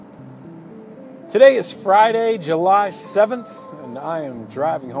Today is Friday, July 7th, and I am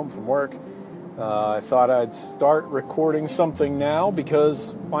driving home from work. I thought I'd start recording something now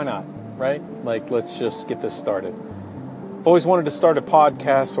because why not, right? Let's just get this started. I've always wanted to start a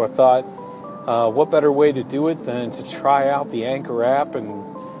podcast, so I thought, what better way to do it than to try out the Anchor app and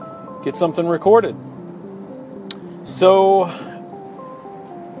get something recorded. So,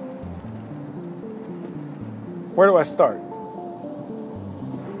 where do I start?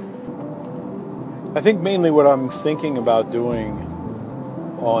 I think mainly what I'm thinking about doing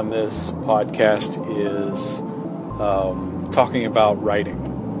on this podcast is talking about writing.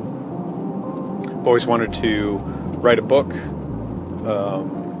 I've always wanted to write a book.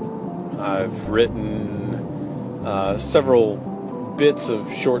 I've written several bits of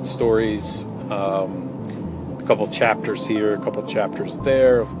short stories, a couple chapters here, a couple chapters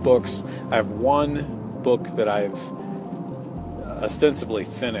there of books. I have one book that I've ostensibly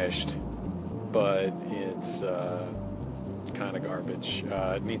finished, but it's kind of garbage.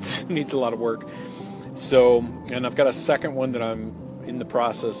 It needs a lot of work. So, and I've got a second one that I'm in the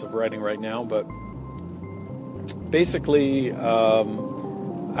process of writing right now. But basically,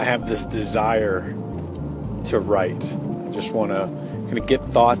 I have this desire to write. I just want to kind of get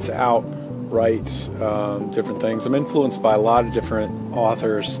thoughts out, write different things. I'm influenced by a lot of different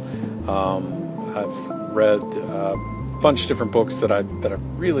authors. I've read bunch of different books that I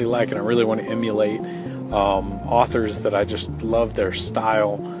really like and I really want to emulate, authors that I just love their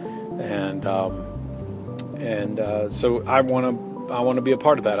style, and so I want to be a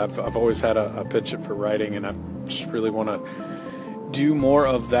part of that. I've always had a penchant for writing, and I just really want to do more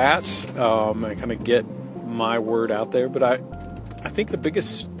of that, and kind of get my word out there. But I think the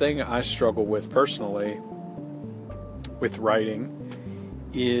biggest thing I struggle with personally with writing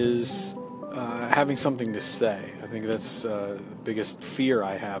is having something to say. I think that's the biggest fear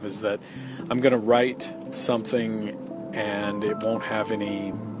I have, is that I'm going to write something and it won't have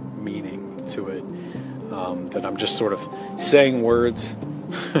any meaning to it. That I'm just sort of saying words,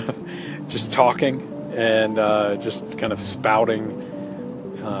 just talking, and just kind of spouting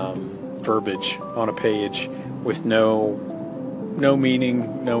verbiage on a page with no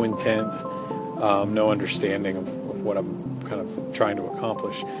meaning, no intent, no understanding of what I'm kind of trying to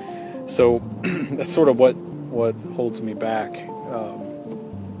accomplish. So that's sort of what holds me back. I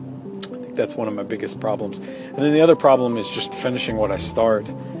think that's one of my biggest problems. And then the other problem is just finishing what I start.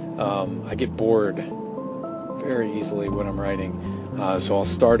 I get bored very easily when I'm writing. So I'll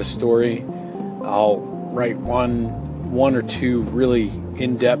start a story. I'll write one or two really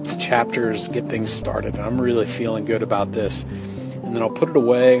in-depth chapters, get things started. And I'm really feeling good about this. And then I'll put it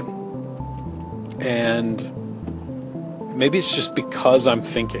away. And maybe it's just because I'm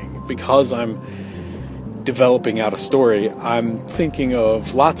thinking, because I'm developing out a story, I'm thinking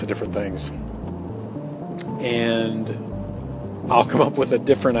of lots of different things. And I'll come up with a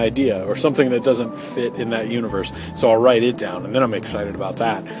different idea or something that doesn't fit in that universe. So I'll write it down, and then I'm excited about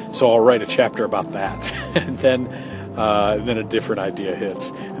that. So I'll write a chapter about that. And then a different idea hits.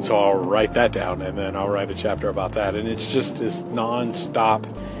 And so I'll write that down, and then I'll write a chapter about that. And it's just this non-stop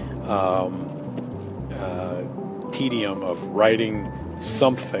tedium of writing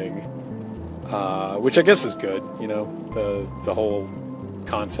something, which I guess is good. You know, the whole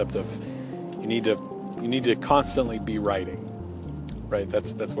concept of you need to constantly be writing, right?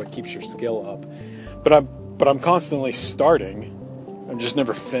 That's what keeps your skill up. But I'm constantly starting. I'm just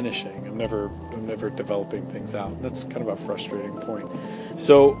never finishing. I'm never developing things out. That's kind of a frustrating point.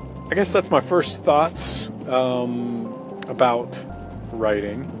 So I guess that's my first thoughts about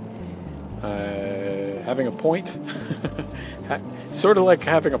writing. Having a point, sort of like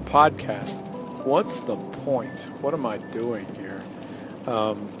having a podcast. What's the point? What am I doing here?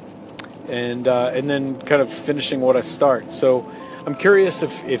 And then kind of finishing what I start. So I'm curious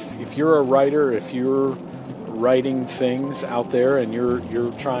if you're a writer, if you're writing things out there and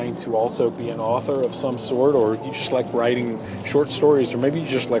you're trying to also be an author of some sort, or you just like writing short stories, or maybe you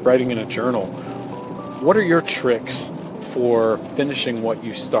just like writing in a journal. What are your tricks for finishing what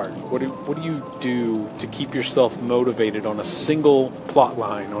you start? What do you do to keep yourself motivated on a single plot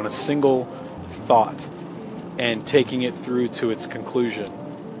line, on a single thought, and taking it through to its conclusion?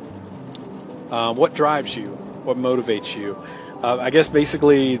 What drives you? What motivates you? I guess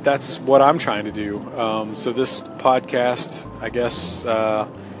basically that's what I'm trying to do. So this podcast, I guess,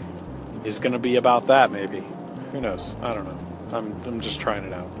 is going to be about that. Maybe, who knows? I don't know. I'm just trying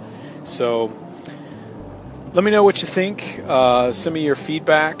it out. So let me know what you think. Send me your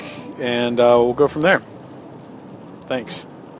feedback, and we'll go from there. Thanks.